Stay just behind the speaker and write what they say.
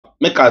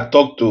make I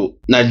talk to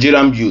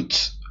Nigerian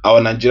youth,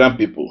 our Nigerian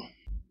people,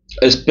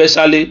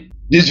 especially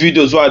these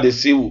videos where they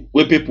see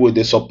where people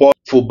they support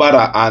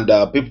Fubara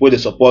and people they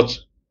support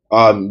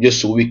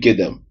just to Wike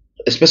them,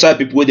 especially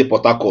people where they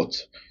Port Harcourt.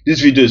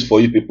 This video is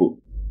for you people.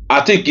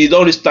 I think it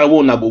don't reach time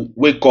when una go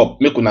wake up,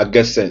 make una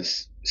get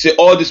sense. See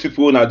all these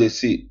people now they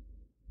see,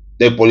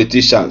 the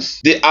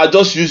politicians, they are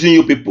just using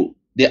you people.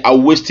 They are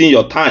wasting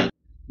your time.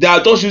 They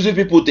are just using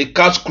people to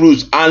catch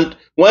cruise, and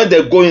when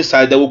they go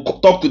inside, they will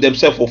talk to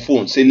themselves for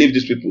phone, say leave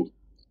these people,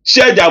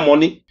 share their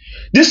money.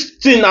 This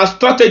thing a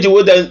strategy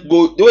where they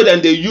go, the way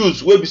then they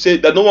use, where we say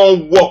they don't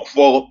want work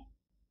for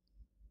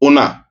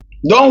owner,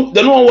 they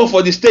don't want work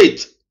for the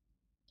state.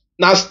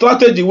 Now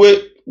strategy where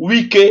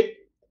Wike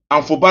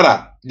and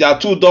Fubara, their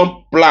two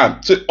don't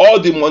plan. So all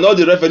the money, all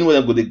the revenue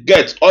when they go to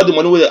get, all the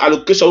money with the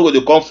allocation will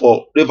they come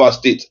for River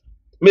State,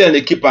 make them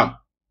they keep them.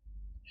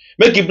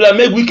 Make it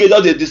make Wike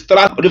just they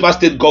distract River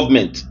State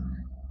government.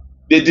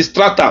 They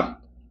distract them.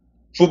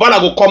 Fubara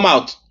go come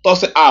out, talk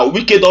say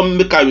Wike don't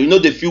make am, you know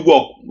they feel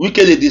work. Wike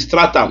they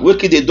distract them.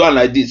 Wike they do am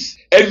like this.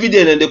 Every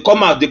day then they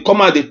come out,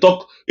 they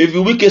talk. If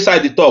you Wike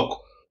side they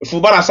talk, if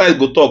Fubara side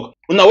go talk.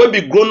 Una we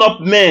be grown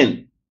up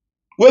men.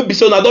 We be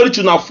so na don reach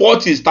una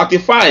 40s,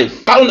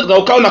 35. Can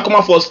una come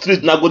out for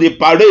street, na go dey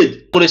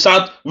parade, go dey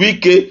shout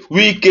Wike,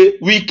 Wike,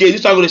 Wike.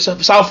 This one go dey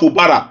shout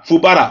Fubara,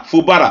 Fubara,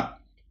 Fubara.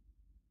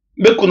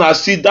 Make una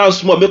sit down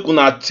small, make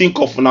una think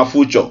of una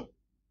future.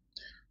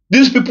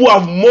 These people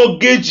have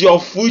mortgaged your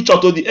future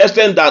to the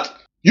extent that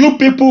you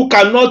people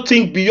cannot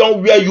think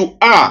beyond where you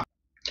are.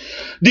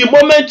 The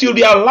moment you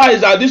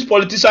realize that these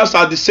politicians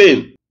are the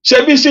same,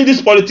 shall we see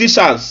these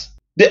politicians?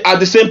 They are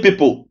the same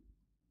people.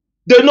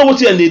 They know what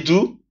they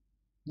do.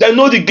 They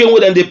know the game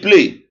where they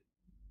play.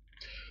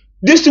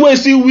 This way,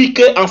 see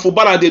Wike and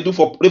Fubara they do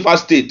for River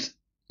State.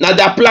 Now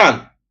their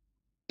plan,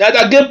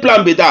 their game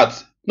plan be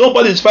that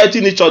nobody is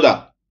fighting each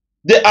other.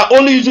 They are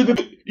only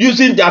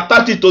using their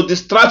tactics to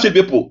distract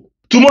people.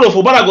 Tomorrow,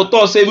 Fubara go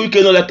talk say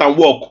Wike no let them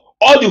work.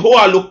 All the whole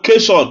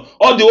allocation,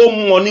 all the whole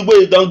money where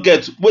you don't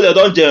get, where they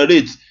don't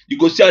generate, you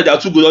go see how they are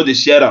too good on the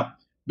share.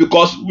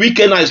 Because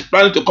Wike now is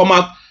planning to come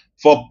out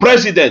for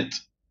president.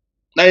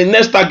 Now the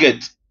next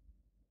target,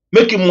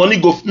 making money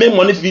go, make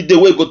money feed the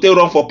way go take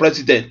run for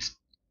president.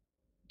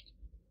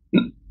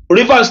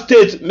 River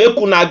State, make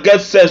una get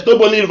sense.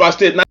 Nobody River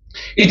State. Now,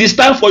 it is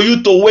time for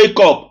you to wake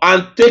up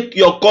and take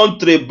your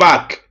country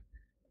back.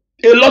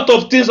 A lot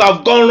of things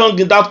have gone wrong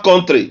in that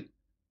country.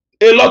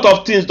 A lot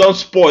of things don't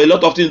spoil. A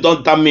lot of things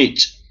don't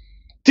damage.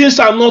 Things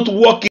are not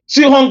working.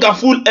 See hunger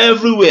full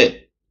everywhere.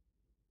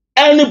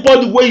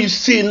 Anybody where you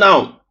see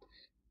now,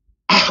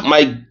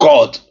 my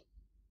God.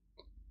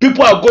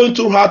 People are going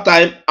through hard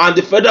time and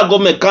the federal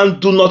government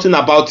can't do nothing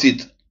about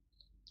it.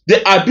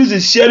 They are busy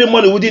sharing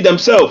money within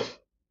themselves.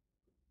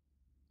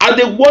 And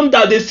they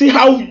wonder, they see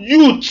how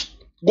youth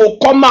go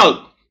come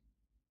out.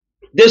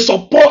 They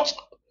support,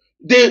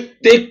 they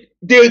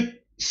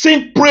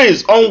sing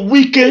praise on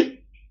Wike.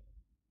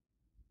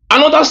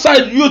 Another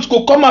side, youth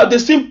go come out, they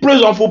sing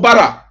praise on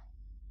Fubara.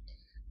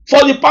 For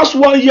the past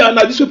 1 year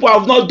now, these people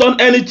have not done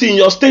anything in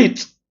your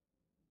state.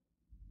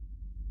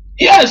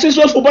 Yes, since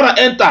when Fubara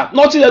enter,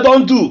 nothing they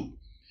don't do.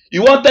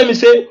 You want them to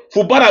say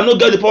Fubara no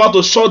get the power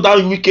to shut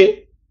down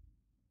Wike?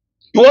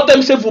 You want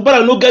them to say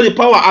Fubara no get the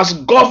power as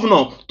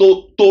governor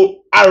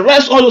to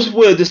arrest all those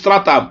people and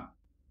distract them?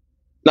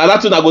 Now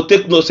that's when I go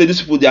take note, say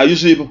these people, they are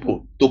using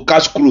people to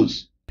catch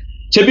cruise.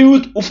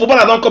 Shebi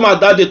Fubara don't come out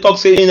that they talk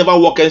say he never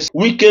work and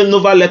Wike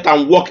never let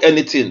them work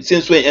anything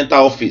since when he enter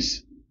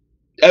office.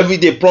 Every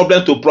day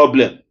problem to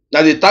problem.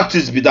 Now the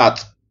tactics be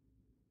that.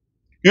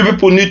 You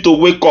people need to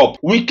wake up.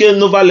 Wike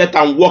never let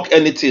them work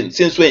anything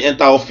since when he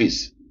enter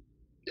office.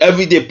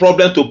 Every day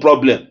problem to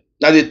problem.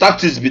 Now the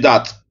tactics be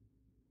that.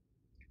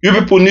 You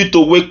people need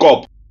to wake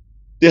up.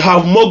 They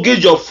have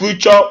mortgaged your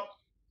future.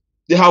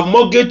 They have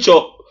mortgaged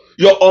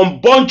your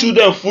unborn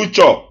children's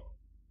future.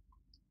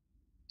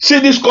 See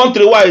this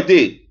country why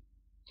they.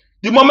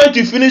 The moment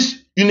you finish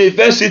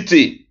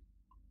university,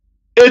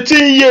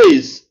 18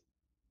 years,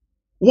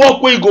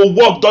 work where you go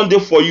work done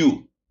there for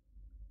you.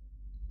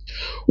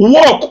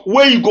 Work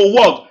where you go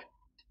work.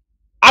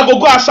 I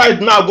go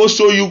outside now, go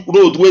show you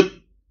road way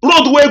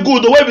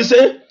good. The way we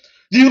say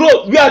the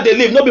road where they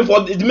live, not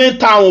before the main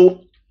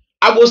town.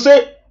 I go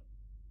say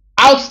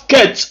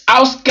outskirts.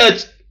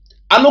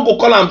 I no go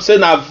call them say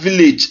na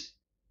village.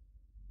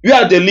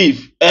 Where they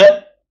live,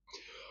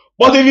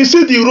 But if you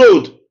see the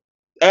road,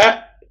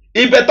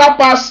 it better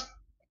pass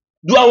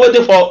do and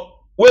wait for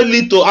where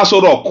lead to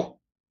Aso Rock.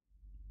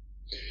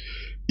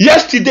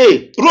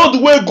 Yesterday,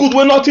 road way good,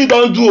 where nothing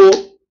don't do.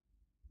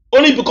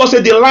 Only because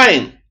of the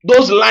line,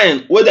 those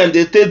line where then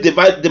they take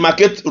the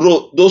market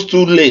road, those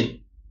two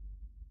lane.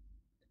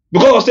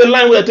 Because of the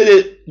line where they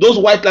take those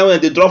white line where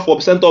they drop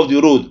for center of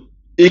the road,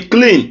 it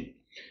clean.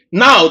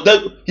 Now,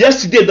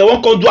 yesterday they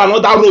won't come do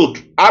another road.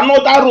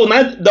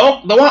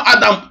 They won't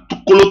add them to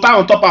Kolota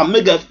on top and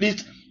make a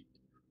fit.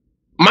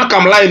 Mark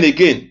am line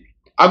again.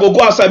 I go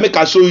outside, make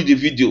I show you the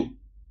video.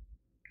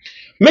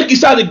 Make it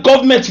say the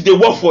government they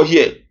work for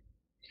here.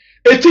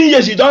 18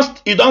 years you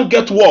don't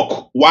get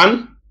work.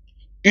 1,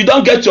 you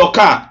don't get your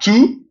car.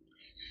 2,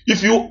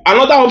 if you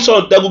another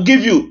option they will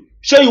give you,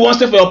 say you want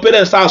stay for your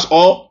parents' house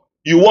or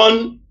you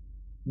want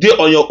dey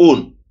on your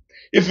own.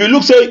 If you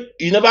look say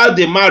you never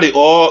dey marry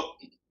or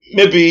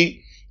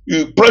maybe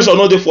you pressure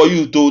no dey for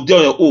you to dey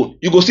on your own,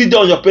 you go still dey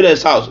on your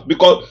parents' house,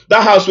 because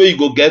that house wey you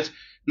go get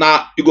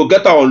na you go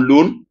get am on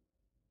loan.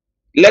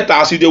 Later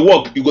as you dey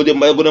work, you go dey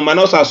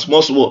minus am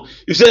small small.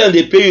 You say dem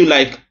dey pay you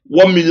like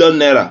 1 million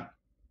naira,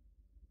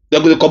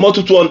 dem go dey comot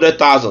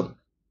 200,000.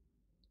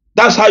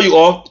 That's how you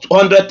owe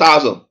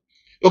 100,000.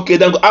 Okay,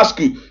 dem go ask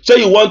you, say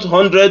you want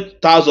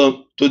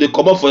 100,000 to dey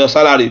comot for your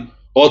salary,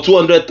 or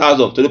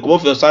 200,000 to dey comot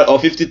for your salary, or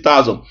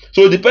 50,000.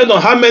 So it depends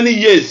on how many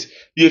years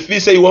you feel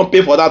say you wan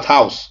pay for that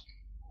house.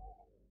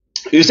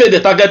 You say dey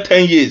target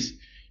 10 years,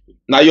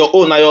 na your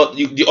own,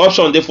 the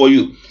option dey for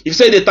you. If you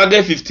say dey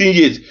target 15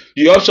 years,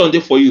 the option dey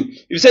for you.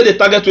 If you say dey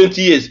target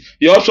 20 years,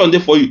 the option dey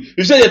for you. If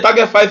you say dey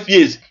target 5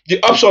 years,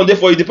 the option dey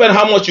for you. Depend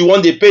how much you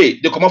want dey pay,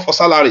 dey comot for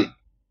salary.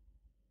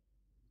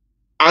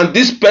 And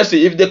this person,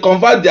 if they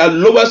convert their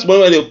lowest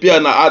money wey they pay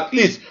na at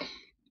least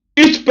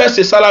each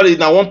person salary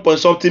na 1 point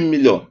something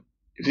million.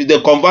 If they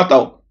convert at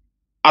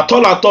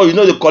all, you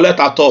know they collect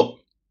at all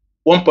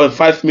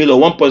 1.5 million,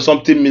 1 point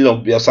something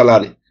million be your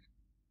salary.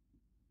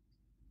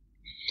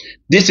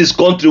 This is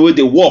country where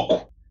they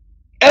work.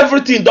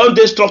 Everything don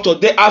dey structure.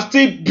 They are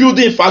still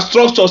building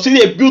infrastructure, still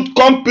dey build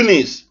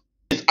companies.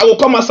 I will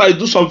come outside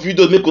do some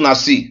videos make una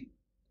see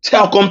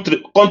how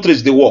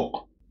countries dey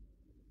work.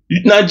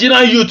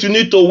 Nigerian youth, you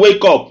need to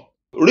wake up.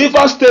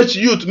 Rivers State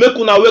youth, make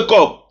una wake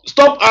up.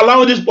 Stop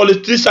allowing these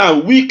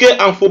politicians Wike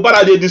and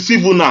Fubara dey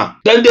deceive una.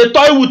 Then they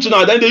toy with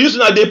una, then they use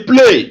una dey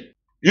play.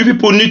 You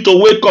people need to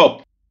wake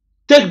up.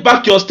 Take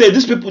back your state.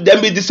 These people,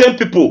 dem be the same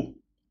people.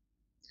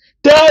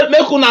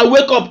 Make una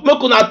wake up.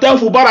 Make una tell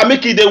Fubara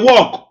make e dey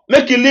work.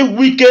 Make e leave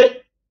Wike.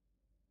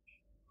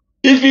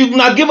 If you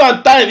na give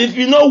am time, if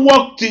you no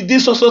work till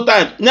this also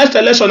time, next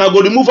election I go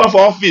remove am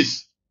for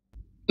office.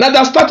 Na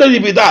their strategy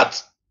be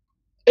that.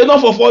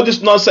 Enough of all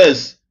this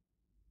nonsense.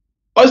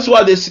 All this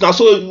what they sing. And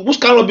so which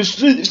kind of be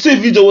see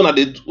video when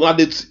they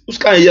which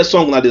kind of hear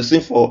song when they sing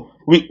for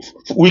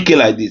Wike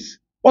like this?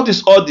 What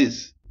is all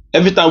this?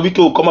 Every time Wike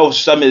will come out with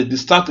social media,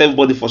 distract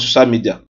everybody for social media.